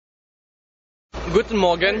Guten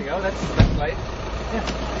Morgen.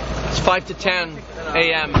 It's 5 to 10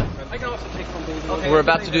 a.m. We're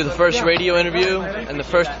about to do the first radio interview and the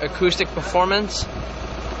first acoustic performance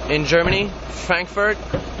in Germany, Frankfurt.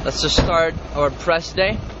 Let's just start our press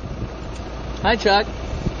day. Hi, Chuck.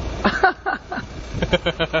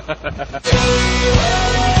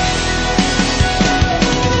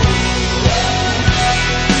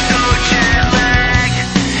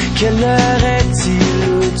 Quelle heure est-il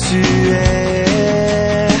où tu es?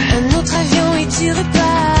 Un autre avion et tu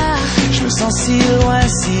repars. Je me sens si loin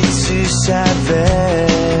si tu savais.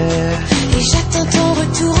 Et j'attends ton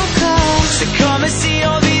retour encore. C'est comme si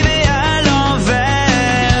on vivait à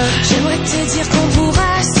l'envers. J'aimerais te dire qu'on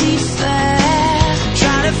pourra s'y faire.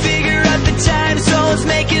 Trying to figure out the time zones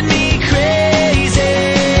making me crazy.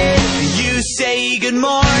 You say good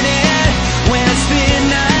morning when it's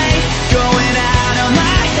midnight. Going out of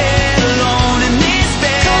my head alone in this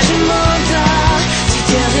bed. Quand je m'endors, tu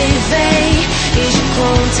te réveilles. Et je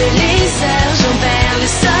compte les heures, j'en perds le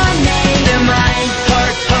sommeil. And my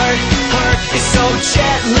heart is so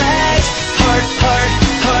jet lagged.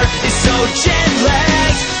 Heart is so jet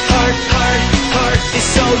lagged. Heart is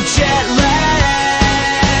so jet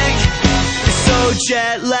lagged. It's so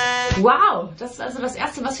jet lagged. Wow, das ist also das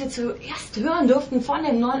erste, was wir zuerst hören durften von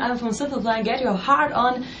dem neuen Album von Simple Plan, Get Your Heart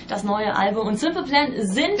On, das neue Album. Und Simple Plan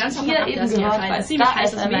sind ganz hier eben gehört bei Star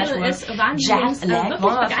ist Jet Lag.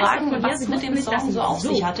 Wollen wir fragen, was es mit dem Song so auf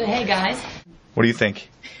sich hatte? Hey guys. What do you think?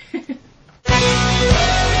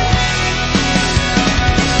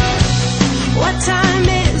 What time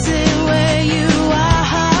is it where you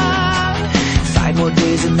are? 5 more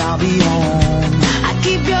days and I'll be home. I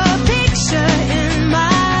keep your picture in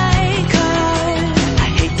my car. I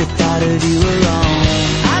hate the thought of you alone.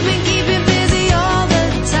 I've been keeping busy all the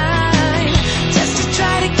time, just to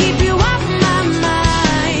try to keep you off my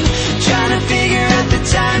mind. Trying to figure out the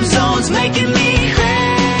time zones making me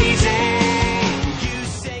crazy. You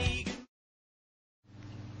say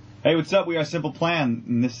Hey, what's up? We are Simple Plan,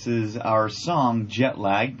 and this is our song Jet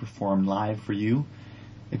Lag, performed live for you,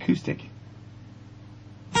 acoustic.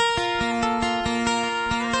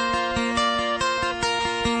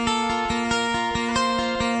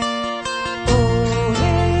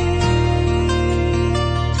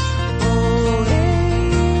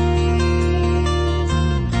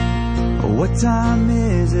 What time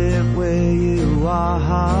is it where you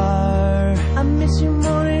are? I miss you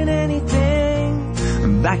more than anything.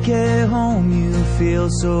 Back at home you feel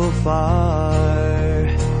so far.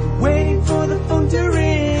 Waiting for the phone to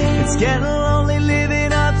ring. It's getting lonely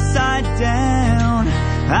living upside down.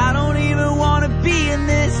 I don't even want to be in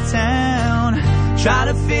this town. Try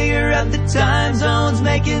to figure out the time zones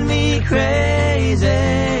making me crazy.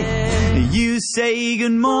 You say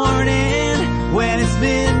good morning when it's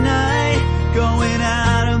midnight. Going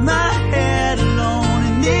out of my head alone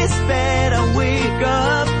in this bed. I wake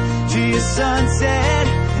up to your sunset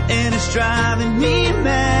and it's driving me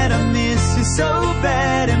mad. I miss you so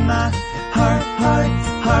bad and my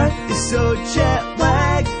heart is so jet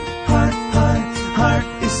lagged. Heart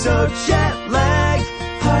is so jet lagged.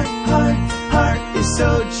 Heart is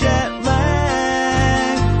so jet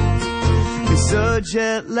lagged. It's so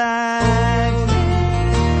jet lagged.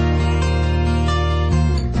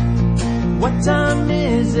 What time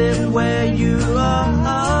is it where you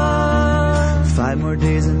are? 5 more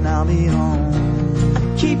days and I'll be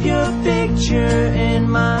home. Keep your picture in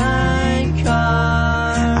my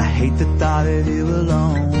car. I hate the thought of you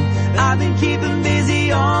alone. I've been keeping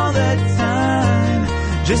busy all the time,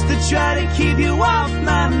 just to try to keep you off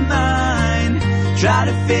my mind. Try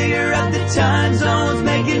to figure out the time zones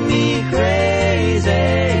making me crazy.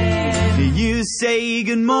 You say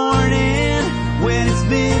good morning when it's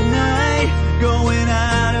midnight. Going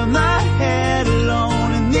out of my head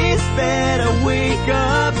alone in this bed. I wake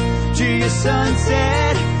up to your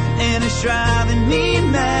sunset and it's driving me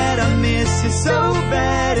mad. I miss you so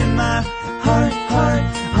bad and my heart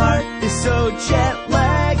is so jet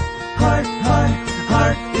lagged. Heart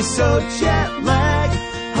is so jet lagged.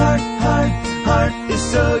 Heart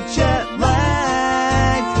is so jet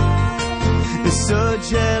lagged. It's so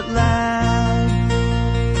jet lagged.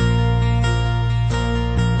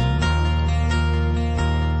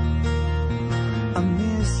 I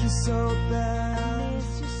miss you so bad. I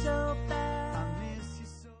miss you so bad. I miss you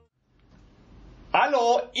so.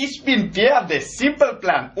 Hallo, ich bin Pierre de Simple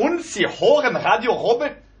Plan und Sie hören Radio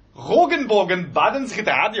Rogenbogen Badens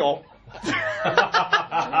Radio.